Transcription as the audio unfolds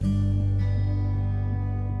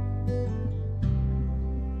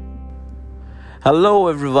Hello,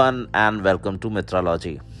 everyone, and welcome to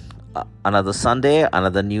Mythology. Another Sunday,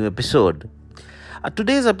 another new episode.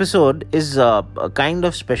 Today's episode is kind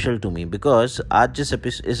of special to me because आज इस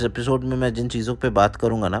episode में मैं जिन चीज़ों पे बात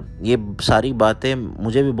करूँगा ना, ये सारी बातें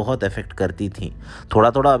मुझे भी बहुत अफेक्ट करती थी.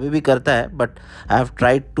 थोड़ा थोड़ा अभी भी करता है, but I have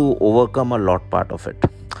tried to overcome a lot part of it.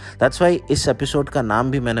 That's why इस एपिसोड का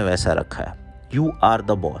नाम भी मैंने वैसा रखा है, यू आर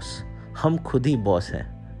द बॉस. हम खुद ही बॉस हैं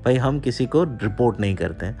भाई, हम किसी को रिपोर्ट नहीं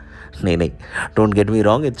करते हैं. नहीं, don't get me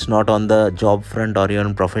wrong, it's not on the job front और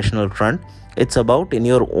your professional front. It's about in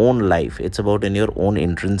your own life. It's about in your own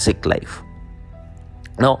intrinsic life.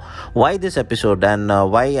 Now, why this episode and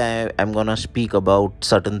why I'm gonna speak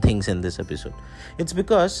about certain things in this episode? It's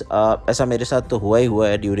because ऐसा मेरे साथ तो हुआ ही हुआ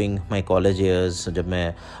है during my college years. जब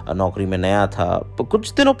मैं नौकरी में नया था,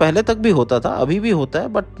 कुछ दिनों पहले तक भी होता था, अभी भी होता है,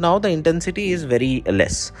 but now the intensity is very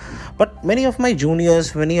less. But many of my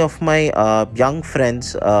juniors, many of my young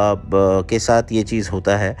friends के साथ ये चीज़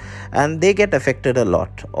होता है and they get affected a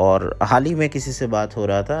lot. और हाल ही में किसी से बात हो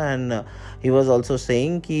रहा था and he was also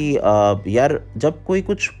saying कि यार जब कोई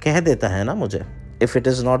कुछ कह देता है ना मुझे, if it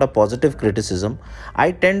is not a positive criticism, I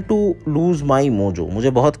tend to lose my mojo. मुझे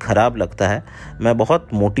बहुत ख़राब लगता है, मैं बहुत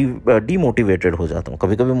डीमोटिवेटेड हो जाता हूँ.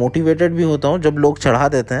 कभी कभी मोटिवेटेड भी होता हूँ जब लोग चढ़ा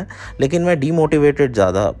देते हैं, लेकिन मैं डीमोटिवेटेड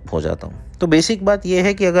ज़्यादा हो जाता हूँ. तो बेसिक बात यह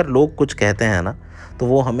है कि अगर लोग कुछ कहते हैं ना, तो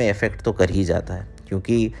वो हमें इफ़ेक्ट तो कर ही जाता है.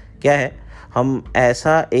 क्योंकि क्या है, हम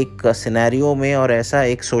ऐसा एक सिनेरियो में और ऐसा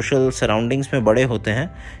एक सोशल सराउंडिंग्स में बड़े होते हैं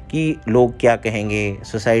कि लोग क्या कहेंगे,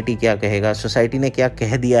 सोसाइटी क्या कहेगा, सोसाइटी ने क्या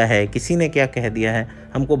कह दिया है, किसी ने क्या कह दिया है,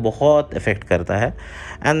 हमको बहुत इफ़ेक्ट करता है.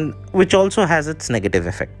 And which also has its negative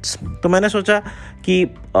effects. तो मैंने सोचा कि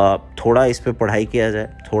थोड़ा इस पे पढ़ाई किया जाए,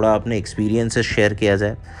 थोड़ा अपने एक्सपीरियंसेस शेयर किया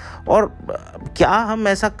जाए, और क्या हम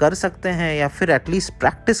ऐसा कर सकते हैं या फिर एटलीस्ट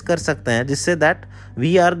प्रैक्टिस कर सकते हैं जिससे that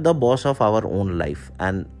we are the boss of our own life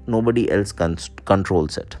and nobody else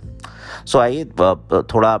controls it. So आइए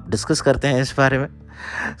थोड़ा डिस्कस करते हैं इस बारे में.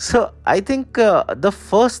 So I think the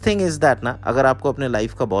first thing is that ना, अगर आपको अपने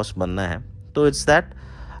लाइफ का बॉस बनना है तो इट्स दैट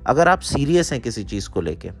अगर आप सीरियस हैं किसी चीज़ को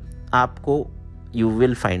लेके, आपको you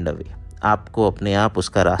will find a way. आपको अपने आप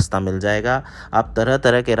उसका रास्ता मिल जाएगा. आप तरह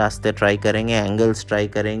तरह के रास्ते ट्राई करेंगे, एंगल्स ट्राई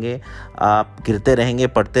करेंगे, आप गिरते रहेंगे,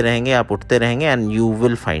 पढ़ते रहेंगे, आप उठते रहेंगे and you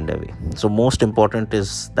will find a way. So most important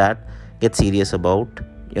is that get serious about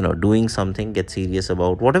doing something, get serious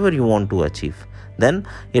about whatever you want to achieve. Then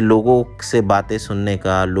ये लोगों से बातें सुनने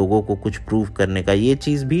का, लोगों को कुछ प्रूव करने का, ये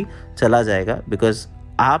चीज़ भी चला जाएगा, बिकॉज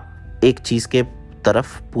आप एक चीज़ के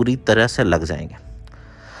तरफ पूरी तरह से लग जाएंगे.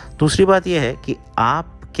 दूसरी बात यह है कि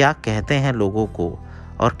आप क्या कहते हैं लोगों को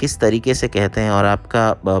और किस तरीके से कहते हैं और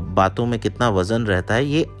आपका बातों में कितना वज़न रहता है,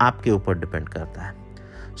 ये आपके ऊपर डिपेंड करता है.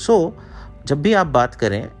 सो जब भी आप बात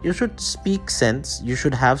करें, you should speak sense, you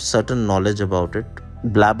should have certain knowledge about it.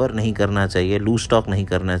 Blabber नहीं करना चाहिए, लूज टॉक नहीं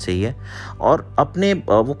करना चाहिए, और अपने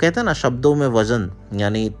वो कहते हैं ना शब्दों में वज़न,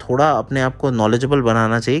 यानी थोड़ा अपने आप को नॉलेजेबल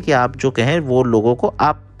बनाना चाहिए कि आप जो कहें वो लोगों को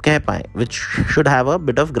आप कह पाएँ, which should have a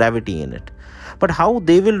bit of gravity in it. But how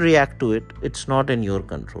they will react to it, it's not in your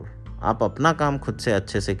control. आप अपना काम खुद से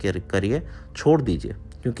अच्छे से करिए, छोड़ दीजिए.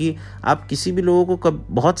 क्योंकि आप किसी भी लोगों को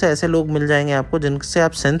बहुत से ऐसे लोग मिल जाएंगे आपको जिनसे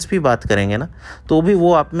आप सेंस भी बात करेंगे ना, तो भी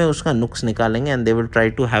वो आप में उसका नुक्स निकालेंगे and they will try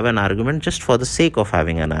to have an argument just for the sake of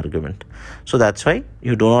having an argument. So that's why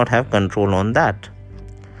you do not have control on that.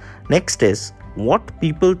 Next is what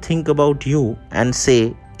people think about you and से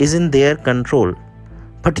is in their control,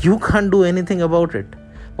 but you can't do anything about it.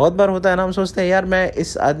 बहुत बार होता है ना, हम सोचते हैं यार मैं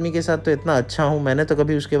इस आदमी के साथ तो इतना अच्छा हूँ, मैंने तो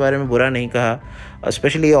कभी उसके बारे में बुरा नहीं कहा,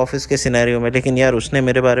 स्पेशली ऑफिस के सिनेरियो में, लेकिन यार उसने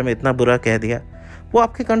मेरे बारे में इतना बुरा कह दिया. वो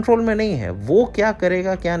आपके कंट्रोल में नहीं है. वो क्या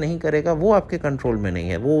करेगा क्या नहीं करेगा वो आपके कंट्रोल में नहीं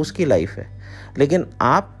है, वो उसकी लाइफ है. लेकिन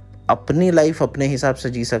आप अपनी लाइफ अपने हिसाब से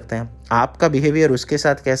जी सकते हैं. आपका बिहेवियर उसके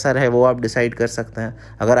साथ कैसा रहे वो आप डिसाइड कर सकते हैं.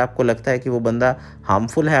 अगर आपको लगता है कि वो बंदा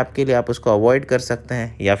हार्मफुल है आपके लिए, आप उसको अवॉइड कर सकते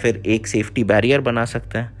हैं या फिर एक सेफ्टी बैरियर बना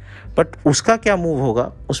सकते हैं. बट उसका क्या मूव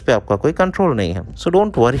होगा उस पर आपका कोई कंट्रोल नहीं है. So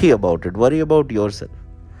don't worry about it, worry about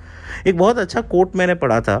yourself. एक बहुत अच्छा कोट मैंने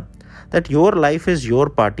पढ़ा था, that your life is your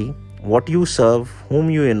party, what you serve, whom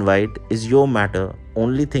you invite is your matter,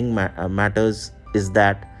 only thing matters is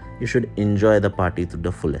that you should enjoy the party to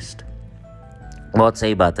the fullest. बहुत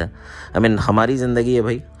सही बात है. हमारी ज़िंदगी है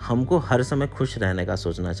भाई, हमको हर समय खुश रहने का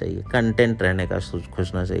सोचना चाहिए, कंटेंट रहने का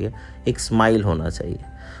सोचना चाहिए, एक स्माइल होना चाहिए.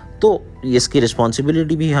 तो इसकी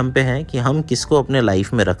रिस्पॉन्सिबिलिटी भी हम पे है कि हम किसको अपने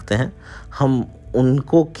लाइफ में रखते हैं, हम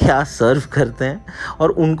उनको क्या सर्व करते हैं और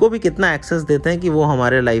उनको भी कितना एक्सेस देते हैं कि वो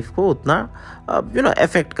हमारे लाइफ को उतना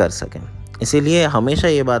अफेक्ट कर सकें. इसीलिए हमेशा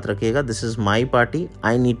ये बात रखिएगा, this is my party,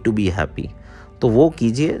 I need to be happy. तो वो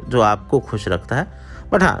कीजिए जो आपको खुश रखता है,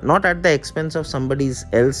 बट हाँ, not at the expense of somebody's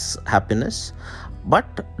else happiness,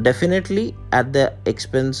 but definitely at the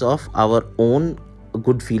expense of our own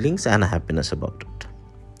good feelings and happiness about it.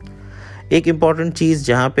 एक इम्पॉर्टेंट चीज़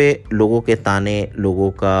जहाँ पे लोगों के ताने, लोगों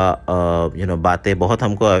का बातें बहुत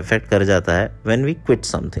हमको अफेक्ट कर जाता है, when we quit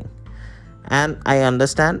something. And I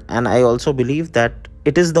understand and I also believe that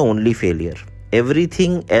it is the only failure.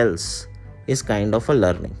 Everything else is kind of a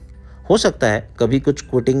learning. हो सकता है कभी कुछ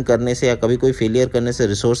क्विटिंग करने से या कभी कोई फेलियर करने से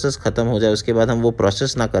रिसोर्सेज ख़त्म हो जाए, उसके बाद हम वो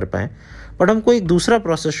प्रोसेस ना कर पाएँ, बट हमको एक दूसरा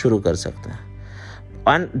प्रोसेस शुरू कर सकते हैं.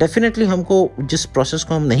 एंड डेफिनेटली हमको जिस प्रोसेस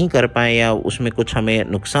को हम नहीं कर पाए या उसमें कुछ हमें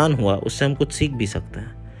नुकसान हुआ, उससे हम कुछ सीख भी सकते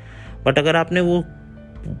हैं. बट अगर आपने वो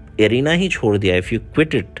एरिना ही छोड़ दिया, if you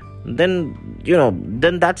quit it,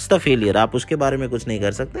 then that's the failure. आप उसके बारे में कुछ नहीं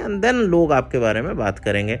कर सकते, एंड देन लोग आपके बारे में बात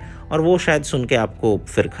करेंगे और वो शायद सुन के आपको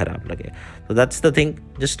फिर ख़राब लगे. तो that's the thing.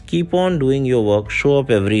 Just keep on doing your work, show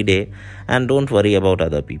up every day and don't worry about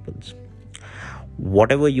other peoples.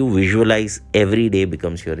 Whatever you visualize every day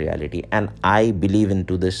becomes your reality, and I believe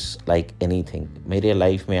into this like anything. मेरे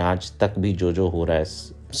life में आज तक भी जो हो रहा है,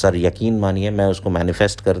 sir यकीन मानिए, मैं उसको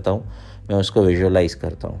मैनिफेस्ट करता हूँ, मैं उसको विजुअलाइज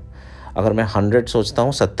करता हूँ. अगर मैं 100 सोचता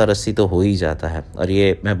हूँ, 70-80 तो हो ही जाता है. और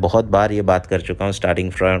ये मैं बहुत बार ये बात कर चुका हूँ,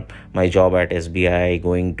 starting from my job eight SBI,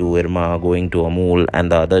 going to IRMA, going to Amul and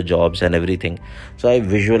the other jobs and everything. So I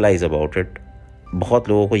visualise about it. बहुत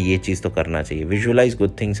लोगों को ये चीज़ तो करना चाहिए. Visualise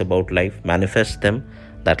good things about life, manifest them,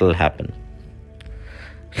 that will happen.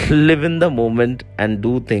 Live in the moment and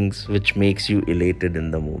do things which makes you elated in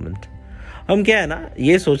the moment. हम क्या है ना,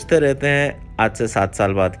 ये सोचते रहते हैं आज से 7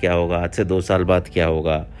 साल बाद क्या होगा, आज से 2 साल बाद क्या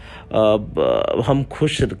होगा, हम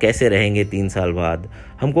खुश कैसे रहेंगे 3 साल बाद.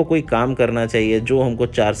 हमको कोई काम करना चाहिए जो हमको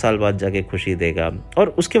 4 साल बाद जाके खुशी देगा, और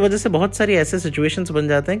उसके वजह से बहुत सारी ऐसे सिचुएशंस बन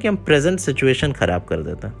जाते हैं कि हम प्रेजेंट सिचुएशन ख़राब कर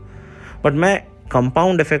देते हैं. बट मैं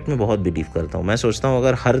कंपाउंड इफेक्ट में बहुत बिलीव करता हूँ. मैं सोचता हूँ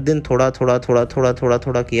अगर हर दिन थोड़ा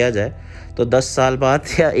थोड़ा किया जाए तो 10 साल बाद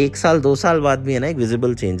या 1 साल 2 साल बाद भी है ना एक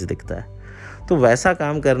विजिबल चेंज दिखता है. तो वैसा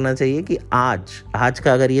काम करना चाहिए कि आज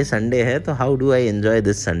का अगर ये संडे है तो how do I enjoy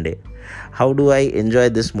this Sunday, how do I enjoy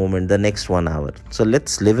this moment the next 1 hour. So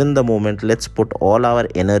let's live in the moment, let's put all our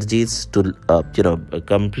energies to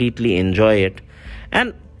completely enjoy it.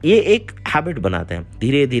 And ये एक habit बनाते हैं.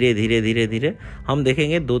 धीरे धीरे हम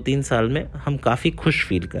देखेंगे 2-3 साल में हम काफ़ी खुश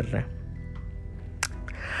फील कर रहे हैं.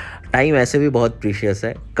 टाइम ऐसे भी बहुत प्रीशियस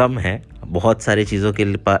है, कम है, बहुत सारी चीज़ों के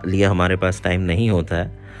लिए हमारे पास टाइम नहीं होता है.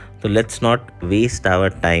 तो let's not waste our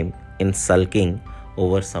time in sulking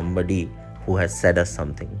over somebody who has said us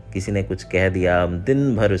something. किसी ने कुछ कह दिया, हम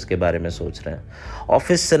दिन भर उसके बारे में सोच रहे हैं.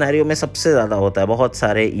 ऑफिस सिनेरियो में सबसे ज़्यादा होता है. बहुत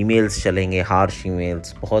सारे ईमेल्स चलेंगे, हार्श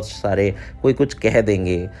ईमेल्स, बहुत सारे कोई कुछ कह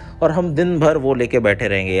देंगे और हम दिन भर वो लेके बैठे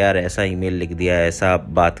रहेंगे. यार ऐसा ईमेल लिख दिया, ऐसा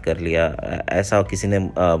बात कर लिया, ऐसा किसी ने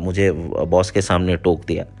मुझे बॉस के सामने टोक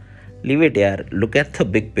दिया. लीव इट यार, look at the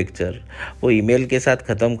big picture. वो ईमेल के साथ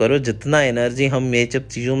ख़त्म करो. जितना एनर्जी हम ये सब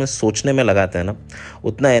चीज़ों में सोचने में लगाते हैं ना,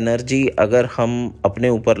 उतना एनर्जी अगर हम अपने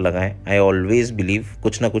ऊपर लगाएं, आई ऑलवेज बिलीव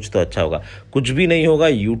कुछ ना कुछ तो अच्छा होगा. कुछ भी नहीं होगा,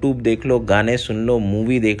 यूट्यूब देख लो, गाने सुन लो,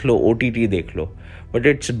 मूवी देख लो, OTT देख लो, but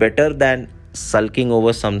it's better than sulking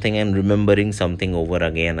over something and remembering something over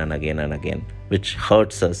again and again and again, which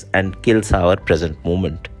hurts us and kills our present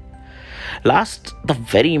moment. Last the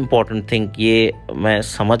very important thing, ये मैं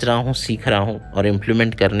समझ रहा हूँ, सीख रहा हूँ और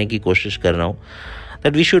इम्प्लीमेंट करने की कोशिश कर रहा हूँ,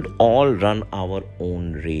 that we should all run our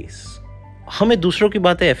own race. हमें दूसरों की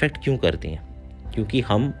बातें अफेक्ट क्यों करती हैं? क्योंकि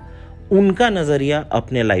हम उनका नज़रिया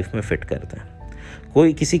अपने लाइफ में फिट करते हैं.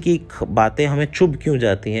 कोई किसी की बातें हमें चुभ क्यों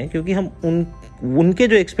जाती हैं? क्योंकि हम उनके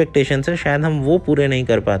जो एक्सपेक्टेशंस हैं शायद हम वो पूरे नहीं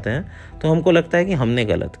कर पाते हैं, तो हमको लगता है कि हमने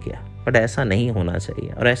गलत किया. बट ऐसा नहीं होना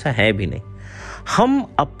चाहिए और ऐसा है भी नहीं. हम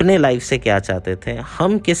अपने लाइफ से क्या चाहते थे,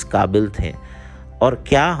 हम किस काबिल थे, और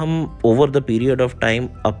क्या हम over the period of time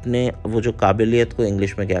अपने वो जो काबिलियत को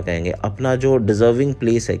इंग्लिश में क्या कहेंगे, अपना जो डिजर्विंग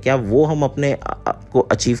प्लेस है, क्या वो हम अपने को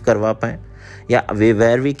अचीव करवा पाएँ, या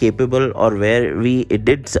वेर वी केपेबल और were we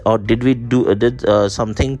did we did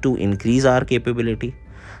something to increase our capability.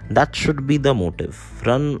 That should be the motive.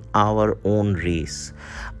 Run our own race.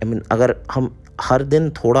 I mean अगर हम हर दिन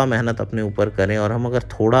थोड़ा मेहनत अपने ऊपर करें और हम अगर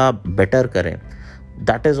थोड़ा बेटर करें,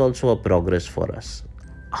 that is also a progress for us.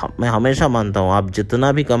 मैं हमेशा मानता हूँ आप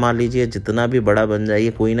जितना भी कमा लीजिए, जितना भी बड़ा बन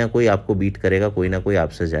जाइए, कोई ना कोई आपको बीट करेगा, कोई ना कोई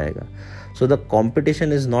आपसे जाएगा. So the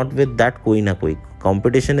competition is not with that koi na koi.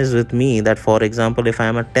 Competition is with me, that for example, if I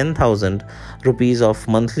am at 10,000 rupees of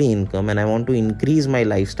monthly income and I want to increase my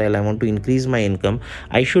lifestyle, I want to increase my income,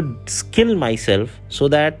 I should skill myself so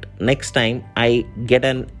that next time I get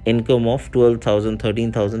an income of 12,000,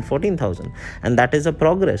 13,000, 14,000, and that is a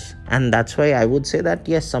progress. And that's why I would say that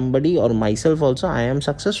yes, somebody or myself also, I am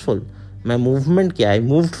successful. My movement kya, I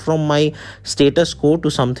moved from my status quo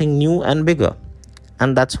to something new and bigger.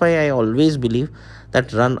 And that's why I always believe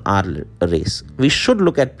that run our race. We should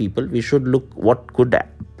look at people, we should look what good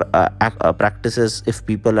practices if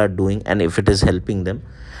people are doing and if it is helping them,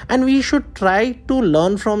 and we should try to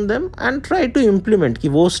learn from them and try to implement कि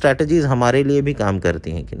वो strategies हमारे लिए भी काम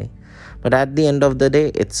करती हैं कि नहीं. But at the end of the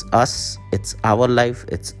day, it's us, it's our life,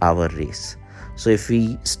 it's our race. So if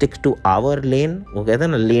we stick to our lane, वो कहते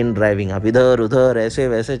हैं ना लेन ड्राइविंग, आप इधर उधर ऐसे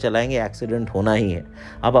वैसे चलाएंगे, एक्सीडेंट होना ही है.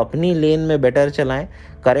 आप अपनी लेन में बेटर चलाएं,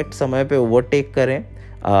 करेक्ट समय पे ओवरटेक करें,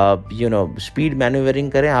 स्पीड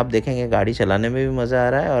मैन्यूवरिंग करें, आप देखेंगे गाड़ी चलाने में भी मज़ा आ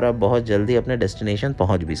रहा है और आप बहुत जल्दी अपने डेस्टिनेशन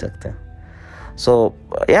पहुंच भी सकते हैं. So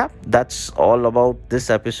yeah, that's all about this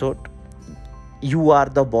episode. You are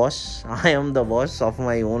the boss, I am the boss of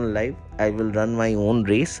my own life. I will run my own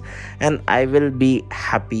race and I will be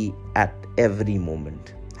happy at every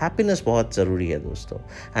moment. Happiness बहुत ज़रूरी है दोस्तों,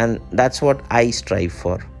 and that's what I strive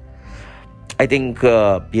for. I think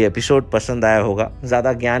ये episode पसंद आया होगा.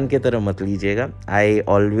 ज़्यादा ज्ञान की तरह मत लीजिएगा. I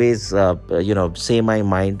always say my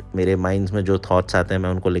mind. मेरे माइंड्स में जो थॉट्स आते हैं मैं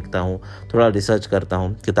उनको लिखता हूँ, थोड़ा रिसर्च करता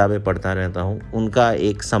हूँ, किताबें पढ़ता रहता हूँ, उनका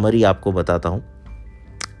एक समरी आपको बताता हूँ.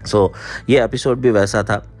 So ये एपिसोड भी वैसा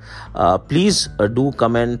था. Please do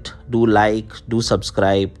comment, do like, do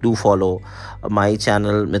subscribe, do follow. My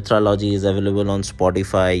channel Mitralogy is available on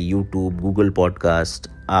Spotify, YouTube, Google Podcast.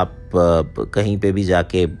 आप कहीं पे भी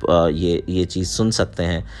जाके ये चीज़ सुन सकते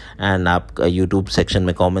हैं. एंड आप YouTube सेक्शन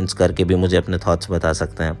में कमेंट्स करके भी मुझे अपने थॉट्स बता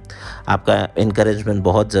सकते हैं. आपका इनकरेजमेंट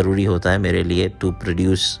बहुत ज़रूरी होता है मेरे लिए टू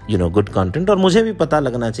प्रोड्यूस गुड कंटेंट. और मुझे भी पता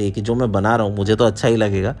लगना चाहिए कि जो मैं बना रहा हूँ मुझे तो अच्छा ही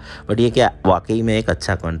लगेगा, बट ये क्या वाकई में एक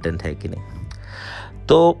अच्छा कंटेंट है कि नहीं.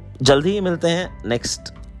 तो जल्दी ही मिलते हैं,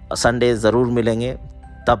 नेक्स्ट संडे ज़रूर मिलेंगे.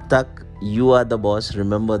 तब तक you are the boss.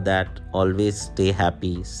 Remember that. Always stay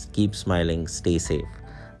happy, keep smiling, stay safe.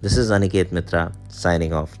 This is Aniket Mitra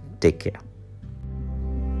signing off. Take care.